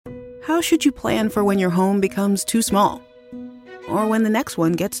how should you plan for when your home becomes too small? Or when the next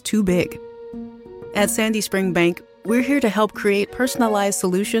one gets too big? At Sandy Spring Bank, we're here to help create personalized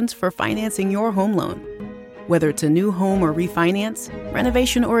solutions for financing your home loan. Whether it's a new home or refinance,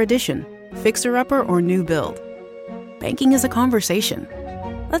 renovation or addition, fixer-upper or new build. Banking is a conversation.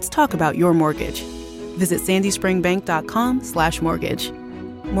 Let's talk about your mortgage. Visit sandyspringbank.com/mortgage.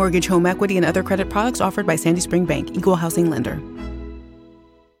 Mortgage, home equity, and other credit products offered by Sandy Spring Bank, Equal Housing Lender.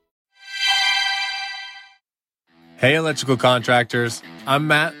 Hey, electrical contractors. I'm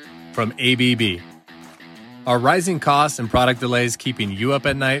Matt from ABB. Are rising costs and product delays keeping you up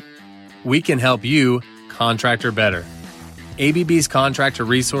at night? We can help you contractor better. ABB's contractor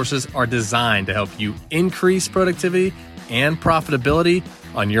resources are designed to help you increase productivity and profitability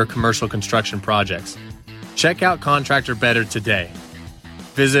on your commercial construction projects. Check out Contractor Better today.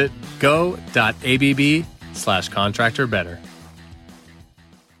 Visit go.abb/contractorbetter.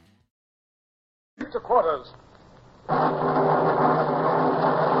 To quarters.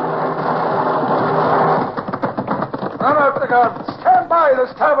 Run out the guns. Stand by the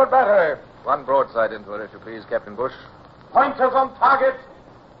starboard battery. One broadside into it, if you please, Captain Bush. Pointers on target.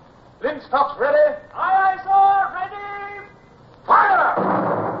 Linstocks ready. Aye, aye, sir. Ready. Fire!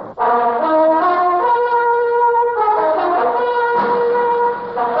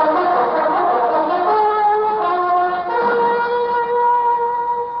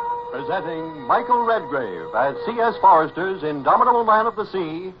 Presenting Michael Redgrave as C.S. Forrester's indomitable man of the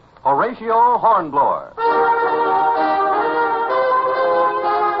sea, Horatio Hornblower.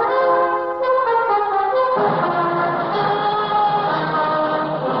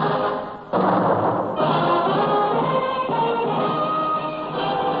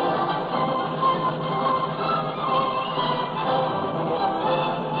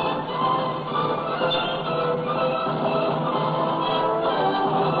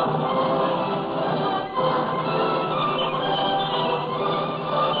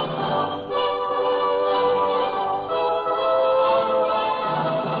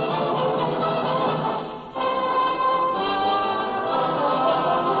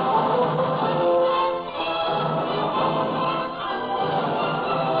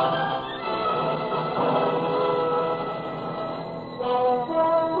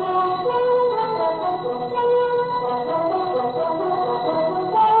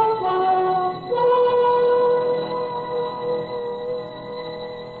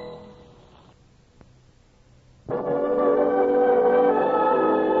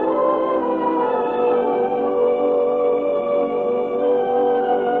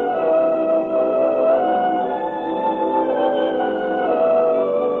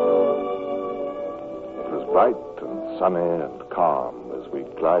 Sunny and calm as we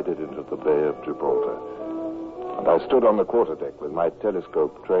glided into the Bay of Gibraltar. And I stood on the quarterdeck with my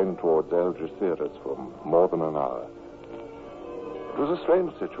telescope trained towards Algeciras for more than an hour. It was a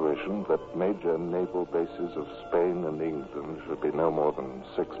strange situation that major naval bases of Spain and England should be no more than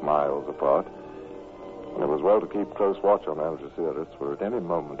 6 miles apart. And it was well to keep close watch on Algeciras, for at any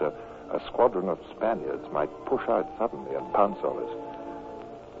moment a squadron of Spaniards might push out suddenly and pounce on us.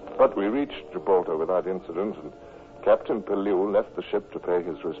 But we reached Gibraltar without incident, and Captain Pellew left the ship to pay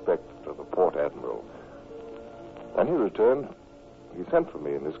his respects to the port admiral. When he returned, he sent for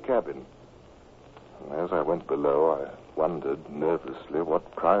me in his cabin. And as I went below, I wondered nervously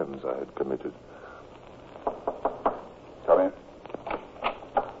what crimes I had committed. Come in.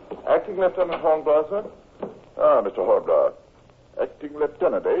 Acting Lieutenant Hornblower, sir? Ah, Mr. Hornblower. Acting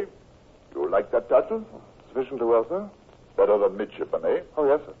Lieutenant, eh? You like that title? Sufficiently well, sir? Better than midshipman, eh? Oh,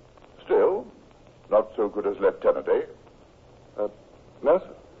 yes, sir. Still, not so good as lieutenant, eh? No,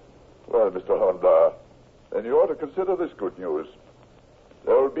 sir. Well, Mr. Hornblower, then you ought to consider this good news.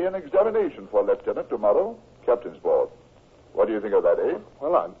 There will be an examination for lieutenant tomorrow, captain's board. What do you think of that, eh?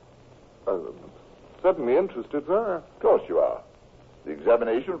 Well, I'm certainly interested, sir. Of course you are. The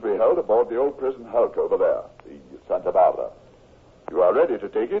examination will be held aboard the old prison hulk over there, the Santa Barbara. You are ready to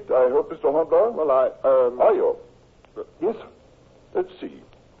take it, I hope, Mr. Hornblower? Well, Are you? Yes, sir. Let's see.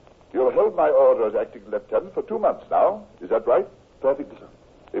 You've held my order as acting lieutenant for 2 months now. Is that right? Perfectly, sir.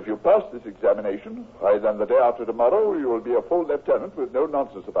 If you pass this examination, why, then the day after tomorrow, you will be a full lieutenant with no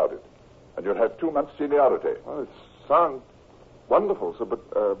nonsense about it. And you'll have 2 months' seniority. Well, it sounds wonderful, sir, but...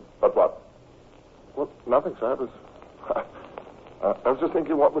 But what? Well, nothing, sir. I was just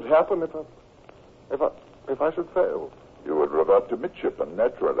thinking what would happen if I should fail. You would revert to midshipman,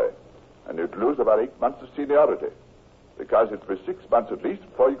 naturally. And you'd lose about 8 months of seniority. Because it was 6 months at least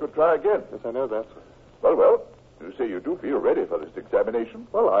before you could try again. Yes, I know that, sir. Well, you say you do feel ready for this examination?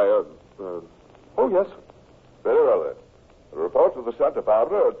 Well, oh, yes, sir. Very well, then. Report to the Santa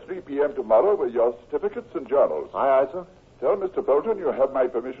Barbara at 3 p.m. tomorrow with your certificates and journals. Aye, sir. Tell Mr. Bolton you have my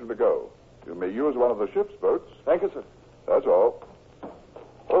permission to go. You may use one of the ship's boats. Thank you, sir. That's all.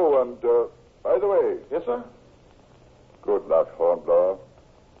 Oh, and, by the way... Yes, sir? Good luck, Hornblower.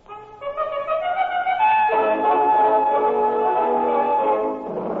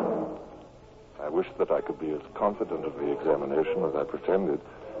 I wish that I could be as confident of the examination as I pretended.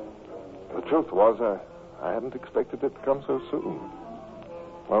 The truth was, I hadn't expected it to come so soon.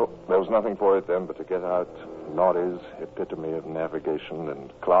 Well, there was nothing for it then but to get out Norrie's Epitome of Navigation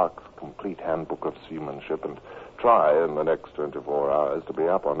and Clark's Complete Handbook of Seamanship and try in the next 24 hours to be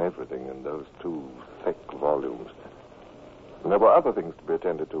up on everything in those 2 thick volumes. And there were other things to be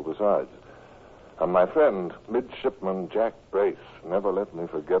attended to besides. And my friend, Midshipman Jack Brace, never let me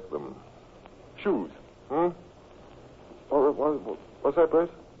forget them. Shoes. What's that, Brace?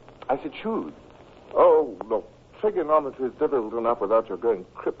 I said shoes. Oh, look, trigonometry is difficult enough without your going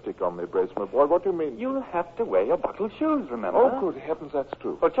cryptic on me, Brace, my boy. What do you mean? You'll have to wear your buckled shoes, remember? Oh, good heavens, that's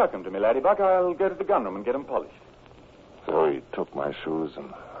true. Well, chuck 'em to me, Laddybuck. I'll go to the gunroom and get 'em polished. So he took my shoes,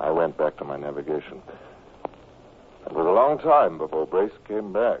 and I went back to my navigation. It was a long time before Brace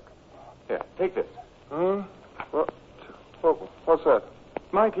came back. Here, take this. What's that?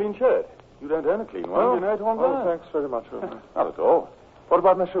 My clean shirt. You don't earn a clean one, you know it, Hornblower? Thanks very much. Not at all. What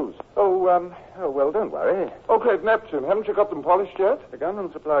about my shoes? Well, don't worry. Oh, Great Neptune, haven't you got them polished yet? The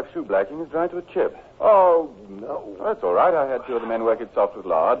gunroom supply of shoe blacking is dry to a chip. Oh, no. That's all right. I had 2 of the men work it soft with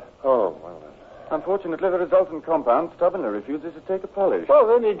lard. Oh, well, then. Unfortunately, the resultant compound stubbornly refuses to take a polish. Well,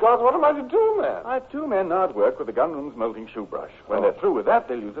 then, what am I to do, man? I have 2 men now at work with the gunroom's molting shoe brush. When they're through with that,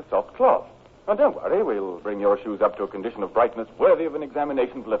 they'll use a soft cloth. And don't worry, we'll bring your shoes up to a condition of brightness worthy of an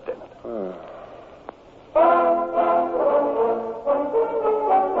examination for lieutenant.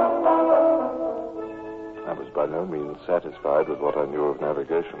 I was by no means satisfied with what I knew of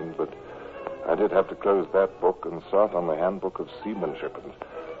navigation, but I did have to close that book and start on the Handbook of Seamanship. And,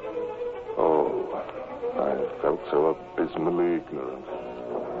 I felt so abysmally ignorant.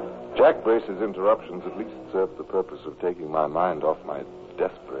 Jack Brace's interruptions at least served the purpose of taking my mind off my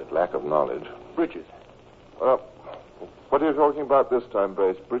desperate lack of knowledge. Breeches. What are you talking about this time,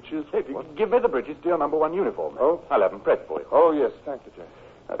 Brace? Breeches? Hey, give me the breeches to your number 1 uniform. Oh? I'll have them pressed for you. Oh, yes. Thank you, Jack.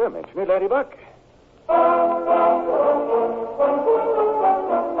 Now, don't mention it, Laddybuck.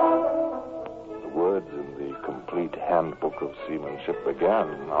 The words in the Complete Handbook of Seamanship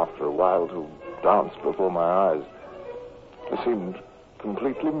began, after a while, to dance before my eyes. They seemed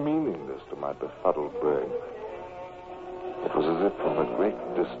completely meaningless to my befuddled brain. It was as if from a great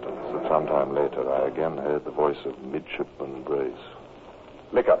distance that some time later I again heard the voice of Midshipman Brace.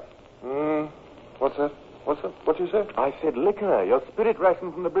 Liquor. What's that? What do you say? I said liquor. Your spirit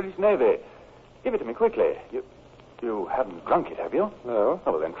ration from the British Navy. Give it to me quickly. You haven't drunk it, have you? No.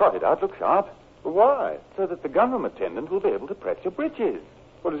 Oh, well, then trot it out. Look sharp. Why? So that the gunroom attendant will be able to press your breeches.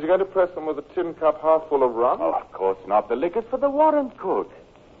 What, is he going to press them with a tin cup half full of rum? Oh, of course not. The liquor's for the warrant cook.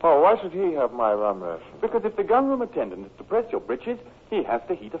 Oh, why should he have my rum ration? Because if the gunroom attendant is to press your breeches, he has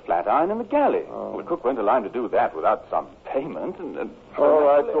to heat a flat iron in the galley. Oh. Well, the cook won't allow him to do that without some payment.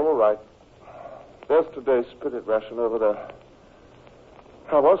 All right. There's today's spirit ration over there.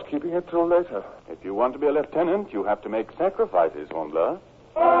 I was keeping it till later. If you want to be a lieutenant, you have to make sacrifices, Hornblower.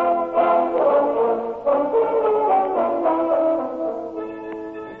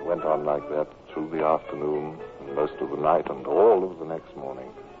 It went on like that through the afternoon, and most of the night, and all of the next morning.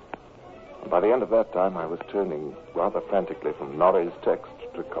 And by the end of that time, I was turning rather frantically from Norrie's text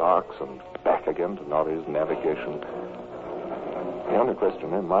to Clark's and back again to Norrie's navigation. The only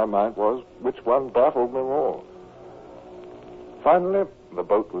question in my mind was, which one baffled me more? Finally, the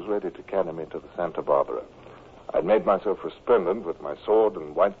boat was ready to carry me to the Santa Barbara. I'd made myself resplendent with my sword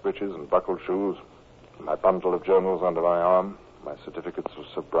and white breeches and buckled shoes, my bundle of journals under my arm, my certificates of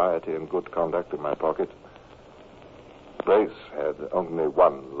sobriety and good conduct in my pocket. Brace had only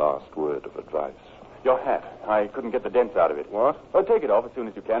one last word of advice. Your hat. I couldn't get the dents out of it. What? Well, take it off as soon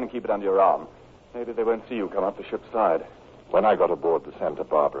as you can and keep it under your arm. Maybe they won't see you come up the ship's side. When I got aboard the Santa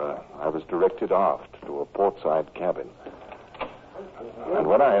Barbara, I was directed aft to a portside cabin. And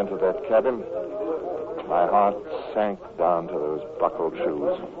when I entered that cabin, my heart sank down to those buckled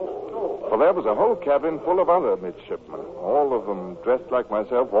shoes. For there was a whole cabin full of other midshipmen, all of them dressed like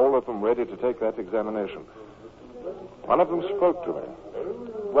myself, all of them ready to take that examination. One of them spoke to me.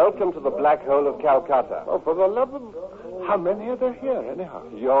 Welcome to the Black Hole of Calcutta. Oh, for the love of... How many are there here, anyhow?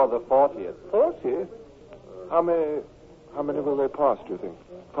 You're the 40th. 40? How many will they pass, do you think?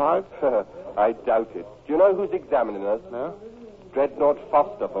 5? I doubt it. Do you know who's examining us? No? Dreadnought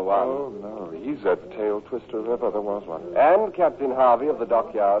Foster, for one. Oh, no. He's a tail twister if ever there was one. And Captain Harvey of the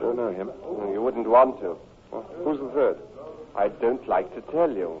dockyard. Don't know him. You wouldn't want to. Well, who's the third? I don't like to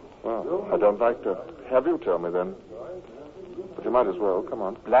tell you. Well, I don't like to have you tell me then. But you might as well. Come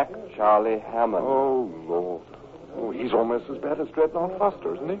on. Black Charlie Hammond. Oh, Lord. Oh, he's almost as bad as Dreadnought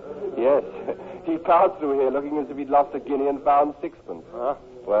Foster, isn't he? Yes. He passed through here looking as if he'd lost a guinea and found sixpence. Huh?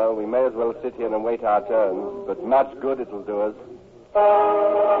 Well, we may as well sit here and wait our turns, but much good it'll do us.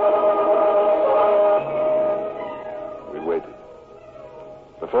 We waited.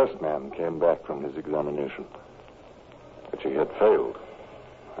 The first man came back from his examination. But he had failed,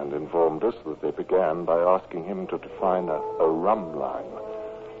 and informed us that they began by asking him to define a rum line.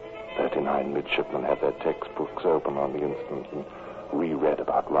 39 midshipmen had their textbooks open on the instant and reread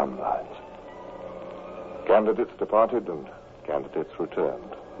about rum lines. Candidates departed and candidates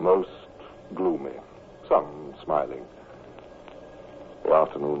returned, most gloomy, some smiling. The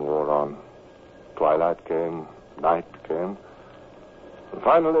afternoon wore on. Twilight came, night came, and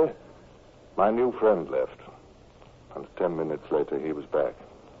finally, my new friend left. And 10 minutes later, he was back.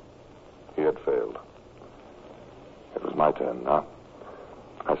 He had failed. It was my turn now.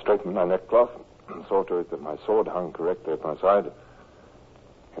 I straightened my neckcloth and saw to it that my sword hung correctly at my side.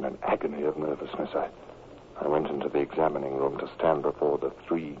 In an agony of nervousness, I went into the examining room to stand before the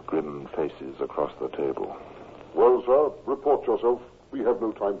 3 grim faces across the table. Well, sir, report yourself. We have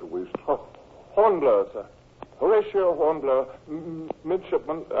no time to waste. Hornblower, sir. Horatio Hornblower,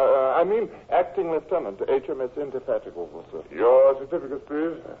 midshipman, acting lieutenant, HMS Indefatigable, sir. Your certificates,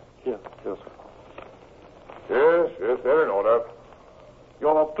 please. Yes, sir. Yes, they're in order.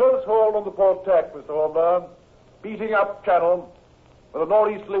 You're close hauled on the port tack, Mr. Hornblower. Beating up channel with a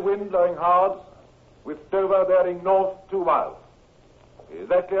northeasterly wind blowing hard, with Dover bearing north 2 miles. Is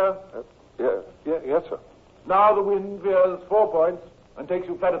that clear? Yes, sir. Now the wind veers 4 points and takes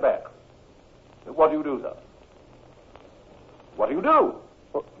you flat aback. What do you do, sir? What do you do?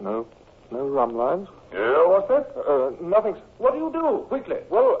 No rum lines. Yeah, what's that? Nothing, sir. What do you do? Quickly.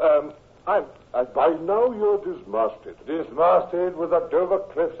 Well, by now you're dismasted. Dismasted with the Dover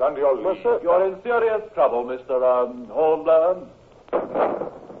cliffs under your lee. Yes, sir. You're in serious trouble, Mr. Hornblower.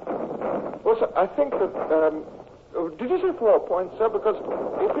 Well, sir, I think that, did you say 4 points, sir? Because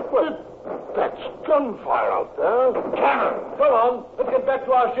if it were... That's gunfire out there. Cannon! Come on, let's get back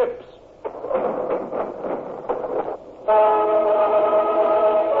to our ships.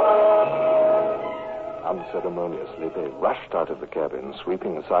 Unceremoniously, they rushed out of the cabin,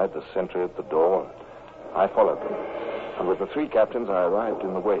 sweeping aside the sentry at the door. I followed them, and with the 3 captains, I arrived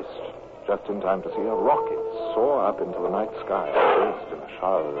in the waist, just in time to see a rocket soar up into the night sky, bathed in a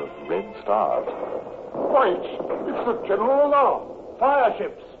shower of red stars. Right! It's the general alarm. Fire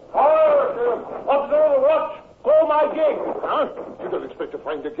ships. Fire ships. Observe the watch. Call my gig. Huh? You don't expect to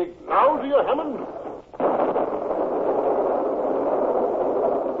find a gig now, do you, Hammond?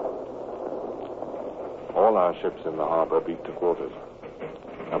 All our ships in the harbor beat to quarters.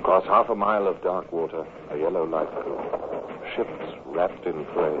 Across half a mile of dark water, a yellow light flew. Ships wrapped in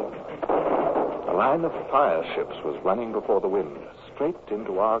flame. A line of fire ships was running before the wind, straight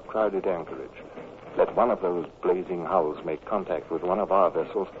into our crowded anchorage. Let one of those blazing hulls make contact with one of our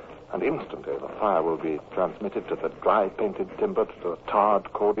vessels, and instantly the fire will be transmitted to the dry-painted timber, to the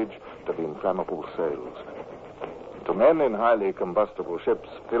tarred cordage, to the inflammable sails. To men in highly combustible ships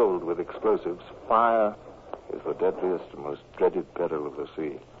filled with explosives, fire is the deadliest and most dreaded peril of the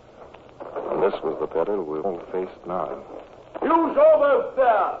sea. And this was the peril we all faced now. You showboat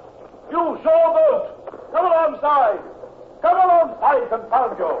there! You showboat! Come alongside! Come alongside,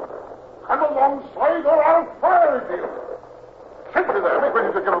 confound you! Come alongside or I'll fire at you. Sentry there, make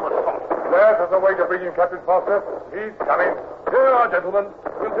ready to give him a shot. That is the way to bring him, Captain Foster. He's coming. Here are, gentlemen.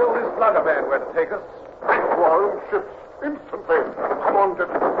 We'll tell this slugger man where to take us. Back to our own ships, instantly. Come on,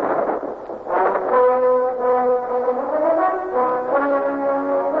 gentlemen.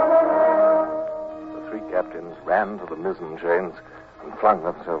 The 3 captains ran to the mizzen chains and flung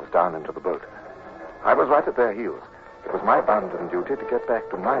themselves down into the boat. I was right at their heels. It was my bounden duty to get back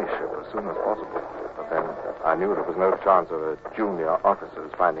to my ship as soon as possible. But then I knew there was no chance of a junior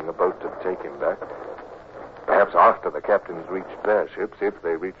officer's finding a boat to take him back. Perhaps after the captains reached their ships, if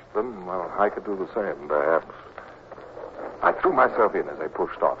they reached them, well, I could do the same, perhaps. I threw myself in as they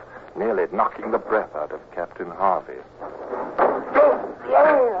pushed off, nearly knocking the breath out of Captain Harvey.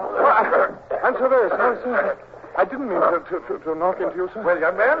 Answer this. I didn't mean to knock into you, sir. Well,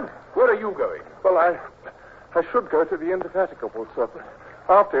 young man, where are you going? Well, I should go to the Indefatigable, sir.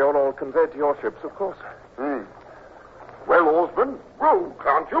 After you're all conveyed to your ships, of course. Well, Osborne, row,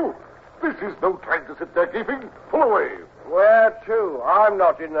 can't you? This is no time to sit there gaping. Pull away. Where to? I'm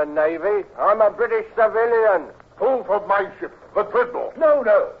not in the Navy. I'm a British civilian. Pull for my ship, the Dreadnought. No.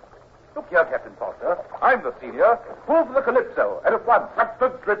 Look here, Captain Foster. I'm the senior. Pull for the Calypso, and at once. But the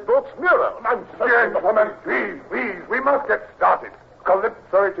Dreadnought's nearer. I'm sorry. Gentlemen, please. We must get started.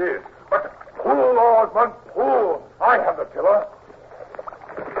 Calypso it is. But pull, oarsman, pull. I have the tiller.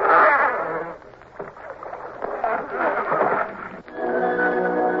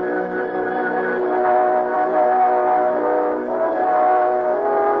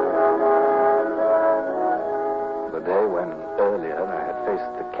 The day when earlier I had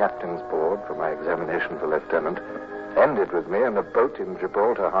faced the captain's board for my examination for lieutenant ended with me in a boat in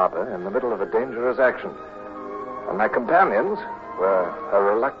Gibraltar Harbor in the middle of a dangerous action. And my companions were a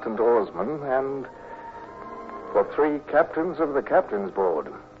reluctant oarsman and the 3 captains of the captain's board.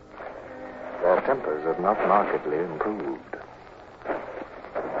 Their tempers had not markedly improved.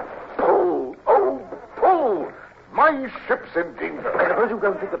 Pull! Oh, pull! My ship's in danger. I suppose you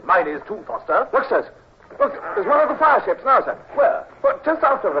don't think that mine is too, Foster? Look, sirs. Look, there's one of the fire ships now, sir. Where? But just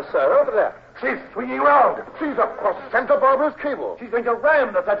after us, sir, over there. She's swinging round. She's across Santa Barbara's cable. She's going to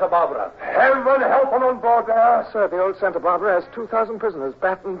ram the Santa Barbara. Heaven help her on board there. Sir, the old Santa Barbara has 2,000 prisoners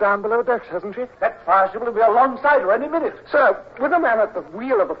battened down below decks, hasn't she? That fire ship will be alongside her any minute. Sir, with a man at the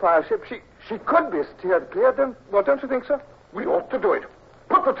wheel of a fire ship, she could be steered clear. Don't you think, sir? We ought to do it.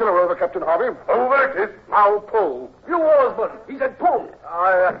 Put the tiller over, Captain Harvey. Over it is. Now pull. You oarsman. He said pull.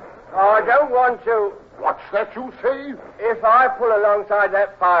 I don't want to. What's that you say? If I pull alongside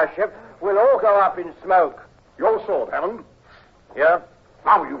that fire ship, we'll all go up in smoke. Your sword, Hammond. Yeah?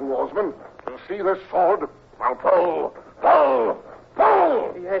 Now, you oarsman. You see this sword? Now pull. Pull.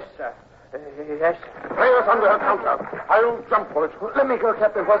 Pull. Yes, sir. Yes. Lay us under her counter. I'll jump for it. Let me go,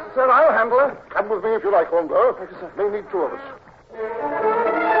 Captain Foster, sir. I'll handle her. Come with me if you like, Hornblower. Thank you, sir. May need 2 of us.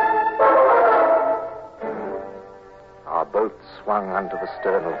 Our boat swung under the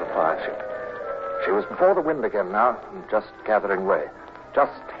stern of the fire ship. She was before the wind again now, and just gathering way,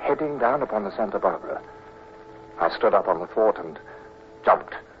 just heading down upon the Santa Barbara. I stood up on the thwart and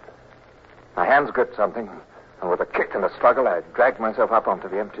jumped. My hands gripped something, and with a kick and a struggle, I dragged myself up onto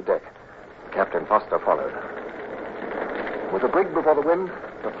the empty deck. Captain Foster followed. With the brig before the wind,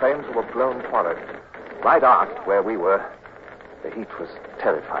 the flames were blown forward. Right aft, where we were, the heat was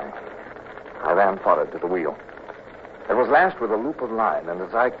terrifying. I ran forward to the wheel. It was lashed with a loop of line, and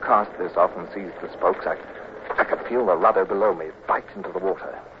as I cast this off and seized the spokes, I could feel the rudder below me bite into the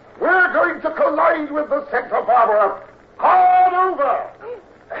water. We're going to collide with the Santa Barbara. Hard over!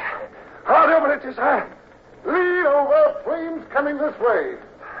 Hard over it is, sir. Lead over, flames coming this way.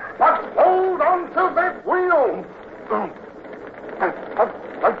 But hold on to that wheel.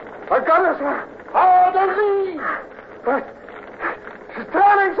 I've got her, sir. Harder lead. But she's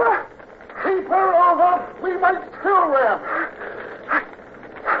turning, sir. Keep her over. We might still ram.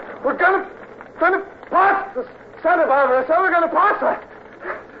 We're going to pass the Santa Barbara, sir. We're going to pass her.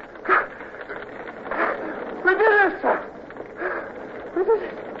 We did it, sir. We did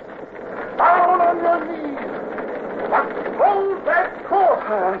it. Down on your knees. But hold that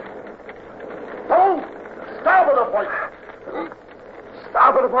course. Don't starboard a point.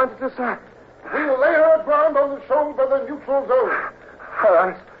 Starboard a point, it is, sir. We'll lay her aground on the shoal by the neutral zone. All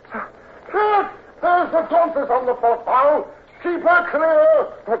right, sir. Look! There's the Dauntless on the port bow. Keep her clear.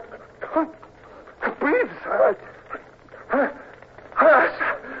 I can't breathe, sir.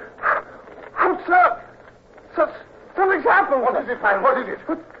 Sir, something's happened. What is it, man? What is it?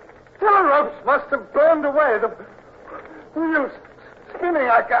 The tiller ropes must have burned away. The wheel's spinning.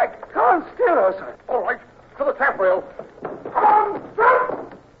 I can't steer her, sir. All right, to the taffrail. Come on,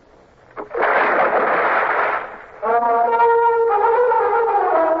 jump!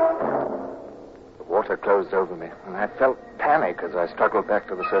 The water closed over me, and I felt panic as I struggled back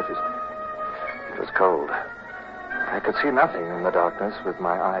to the surface. It was cold. I could see nothing in the darkness, with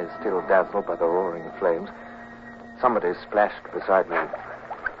my eyes still dazzled by the roaring flames. Somebody splashed beside me.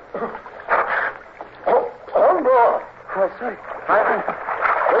 Oh, on board. Oh, sir.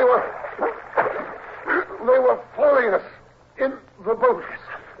 They were following us in the boat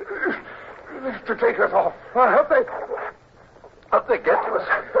to take us off. I hope they get to us.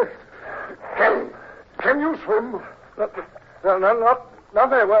 Can you swim? No, not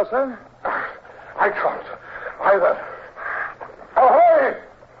very well, sir. I can't either. Ahoy!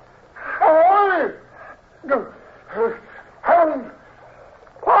 Ahoy! Hand!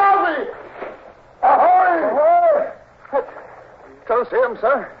 Harvey! Ahoy! Ahoy! Don't see him,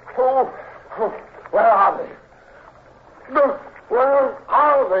 sir. Oh, where are they? No, where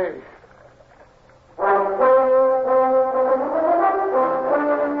are they?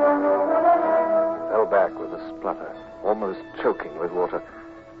 Fell back with a splutter, almost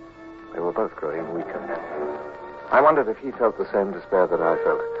I wondered if he felt the same despair that I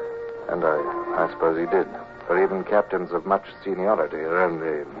felt. And I suppose he did. For even captains of much seniority are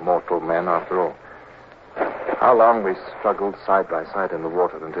only mortal men after all. How long we struggled side by side in the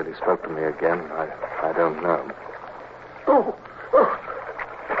water until he spoke to me again, I don't know.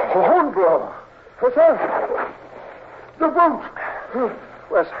 Hornblower. What's that? The boat.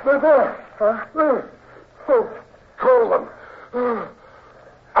 Where's they're there? Huh? There. Oh, call them.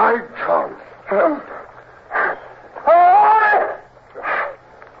 I can't help. Hi!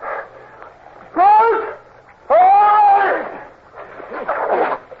 Rose! Hi!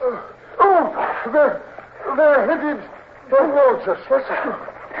 Oh, they're headed towards us. What's it?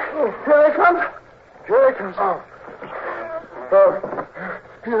 Oh, here they come. Here they come.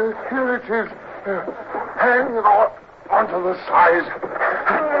 Here it is. Hang on onto the side.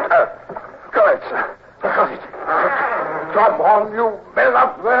 Got it, sir. Got it. Come on, you men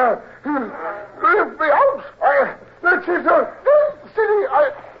up there. Leave me out. This is a city.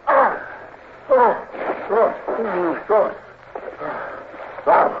 Good.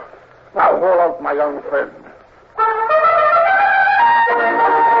 Now haul out my young friend.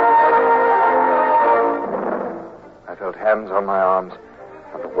 I felt hands on my arms,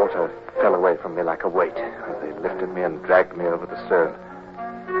 and the water fell away from me like a weight as they lifted me and dragged me over the stern.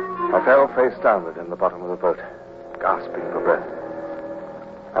 I fell face downward in the bottom of the boat, gasping for breath.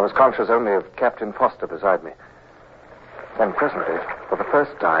 I was conscious only of Captain Foster beside me. Then presently, for the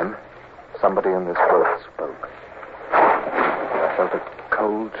first time, somebody in this boat spoke. I felt a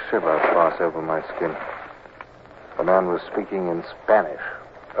cold shiver pass over my skin. The man was speaking in Spanish.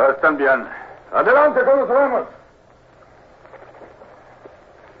 Están bien. Adelante con los remos.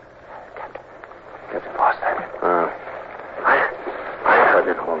 Captain Foster. I heard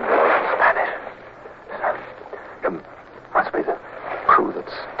it all in Spanish. It must be the crew that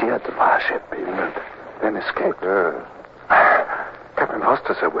steered the fireship and then escaped. Captain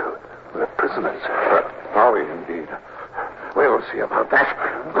Foster said we're prisoners. Are we indeed? We'll see about that.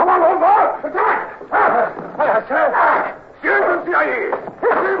 Come on, on board! Attack! Sir! Siéntense ahí!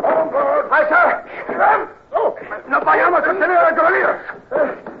 On board! Aye, sir! No vayamos a tener agonías!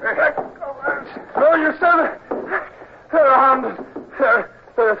 No, you said they're armed.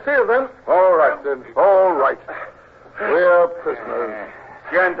 There are three of them. All right, then. All right. We're prisoners.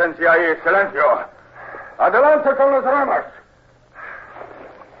 Siéntense ahí, silencio. Adelante con los ramas.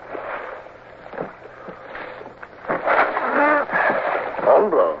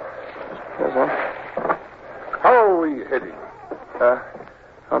 Hombre. Yes, sir? How are we heading?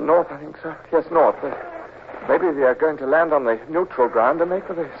 North, I think, sir. Yes, north. Maybe they are going to land on the neutral ground and make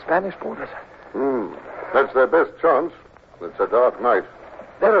for the Spanish borders. That's their best chance. It's a dark night.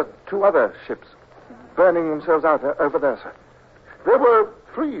 There are two other ships burning themselves out over there, sir. There were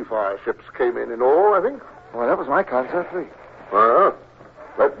 3 fire ships came in all, I think. Well, that was my count, sir. 3.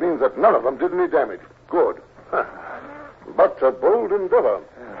 That means that none of them did any damage. Good. But a bold endeavor.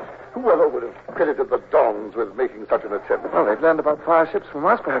 Whoever would have credited the Dons with making such an attempt? Well, they've learned about fire ships from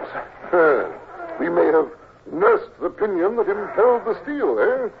us, perhaps, sir. We may have nursed the pinion that impelled the steel,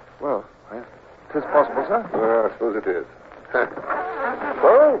 eh? Well, it is possible, sir. I suppose it is.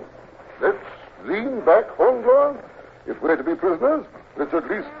 Well, let's lean back, Hornblower. If we're to be prisoners, let's at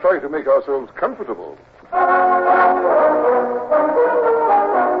least try to make ourselves comfortable.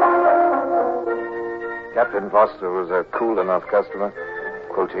 Captain Foster was a cool enough customer,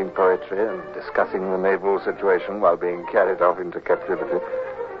 quoting poetry and discussing the naval situation while being carried off into captivity.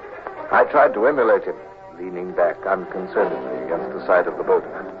 I tried to emulate him, leaning back unconcernedly against the side of the boat.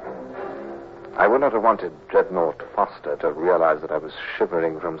 I would not have wanted Dreadnought Foster to realize that I was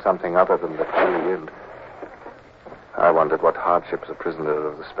shivering from something other than the chilly wind. I wondered what hardships a prisoner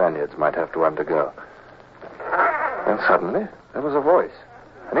of the Spaniards might have to undergo. Then suddenly, there was a voice,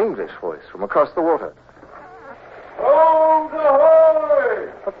 an English voice from across the water. Hold ahoy!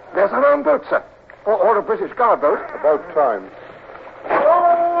 There's our own boat, sir. Or a British guard boat. About time.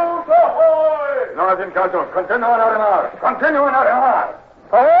 Hold ahoy! No hacen caso. Continúen a remar. Continúen a remar.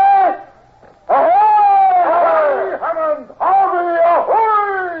 Ahoy! Ahoy! Hammond! Harvey,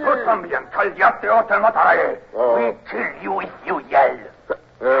 ahoy! Tú también, cállate o te mataré. We kill you if you yell.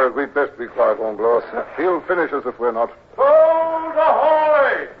 We'd best be quiet, Hornblower. He'll finish us if we're not. Hold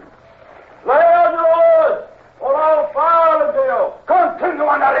ahoy! Lay on your oars, or I'll fire into you.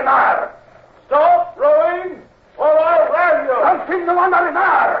 Continúan a remar. Stop rowing, or I'll ram you. Continúan a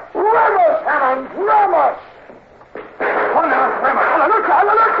remar. Ramos, Hammond, ramos! Pon a rema. A la lucha, a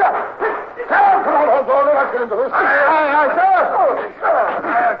la lucha. Come on, Hornblower, let's get into this. Aye, sir.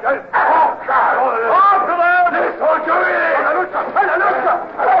 After them! Soldier! A la lucha, a la lucha!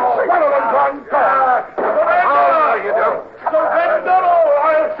 One of them, John.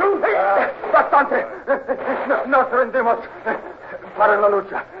 adelante. Nos rendimos para la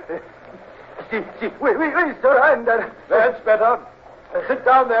lucha. Sí, we surrender. That's better. Sit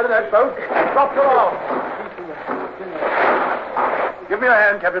down there in that boat. Drop your arm. Give me a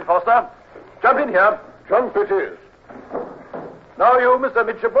hand, Captain Foster. Jump in here. Jump it is. Now you, Mr.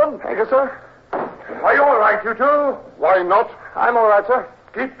 Midshipman. Thank you, sir. Are you all right, you two? Why not? I'm all right, sir.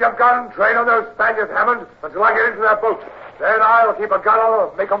 Keep your gun trained on those Spaniards, Hammond, until I get into that boat. Then I'll keep a gun on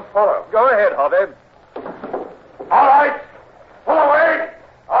them, make them follow. Go ahead, Harvey. All right. Pull away.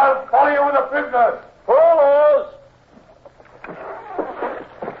 I'll follow you with the prisoners. Pull oars.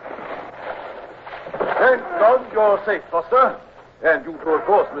 Thank God you're safe, Foster. And you too, of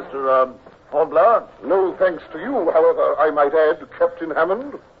course, Mr. Hornblower. No thanks to you, however, I might add, Captain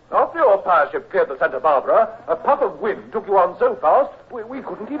Hammond. After your fireship cleared the Santa Barbara, a puff of wind took you on so fast, we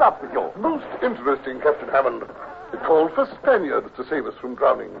couldn't keep up with you. Most interesting, Captain Hammond. It called for Spaniards to save us from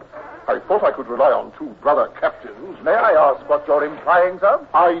drowning. I thought I could rely on two brother captains. May I ask what you're implying, sir?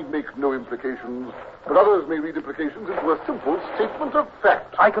 I make no implications, but others may read implications into a simple statement of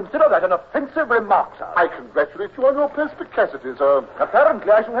fact. I consider that an offensive remark, sir. I congratulate you on your perspicacity, sir. Apparently,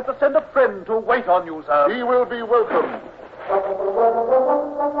 I shall have to send a friend to wait on you, sir. He will be welcome.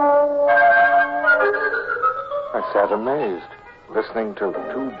 I sat amazed, listening to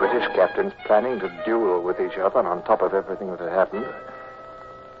two British captains planning to duel with each other on top of everything that had happened.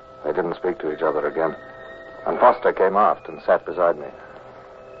 They didn't speak to each other again, and Foster came aft and sat beside me.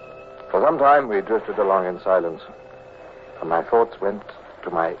 For some time, we drifted along in silence, and my thoughts went to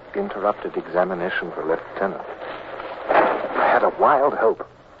my interrupted examination for lieutenant. I had a wild hope.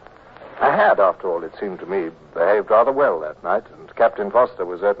 I had, after all, it seemed to me, behaved rather well that night, and Captain Foster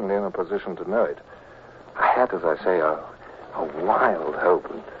was certainly in a position to know it. I had, as I say, a wild hope,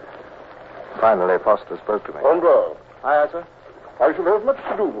 and finally Foster spoke to me. Hornblower. Aye, sir? I shall have much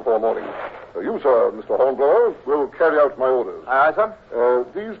to do before morning. You, sir, Mr. Hornblower, will carry out my orders. Aye, sir?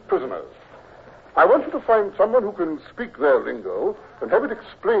 These prisoners. I want you to find someone who can speak their lingo and have it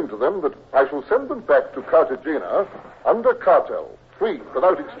explained to them that I shall send them back to Cartagena under cartel, free,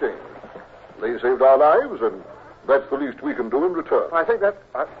 without exchange. They saved our lives, and that's the least we can do in return. I think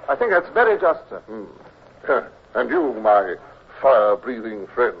that's very just, sir. And you, my fire-breathing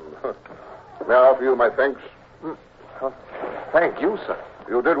friend. May I offer you my thanks? Thank you, sir.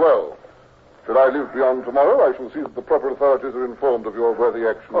 You did well. Should I live beyond tomorrow, I shall see that the proper authorities are informed of your worthy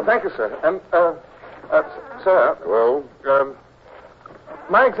action. Well, thank you, sir. And, sir. Well?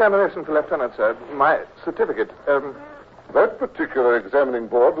 My examination for lieutenant, sir. My certificate. That particular examining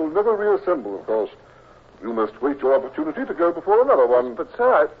board will never reassemble, of course. You must wait your opportunity to go before another one. But,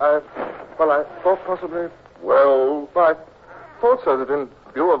 sir, I thought possibly... Well, I thought, sir, that in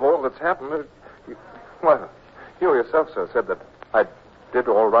view of all that's happened... you yourself, sir, said that I did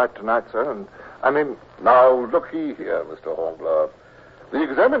all right tonight, sir, and I mean... Now, looky here, Mr. Hornblower. The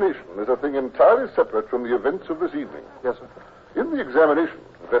examination is a thing entirely separate from the events of this evening. Yes, sir. In the examination,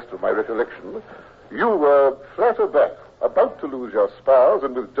 to the best of my recollection, you were flat aback, about to lose your spars,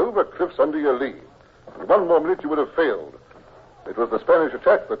 and with Dover cliffs under your lee. In 1 more minute, you would have failed. It was the Spanish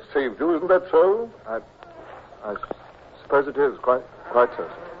attack that saved you, isn't that so? I suppose it is, quite so,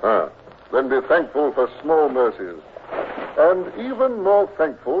 sir. Then be thankful for small mercies. And even more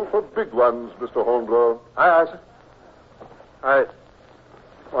thankful for big ones, Mr. Hornblower. Aye, sir. I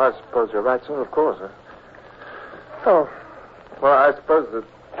suppose you're right, sir, of course, sir. Oh, well, I suppose that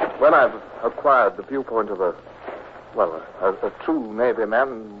when I've acquired the viewpoint of a true Navy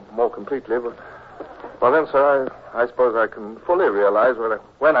man more completely, well, then, sir, I suppose I can fully realize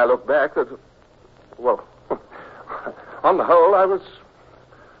when I look back that, well, on the whole, I was,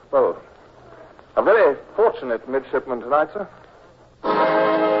 a very fortunate midshipman tonight, sir.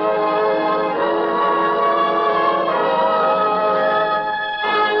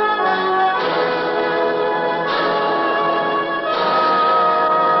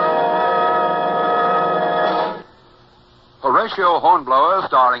 Horatio Hornblower,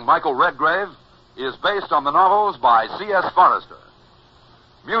 starring Michael Redgrave, is based on the novels by C.S. Forrester.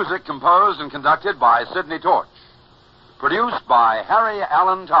 Music composed and conducted by Sidney Torch. Produced by Harry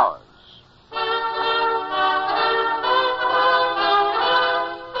Allen Towers.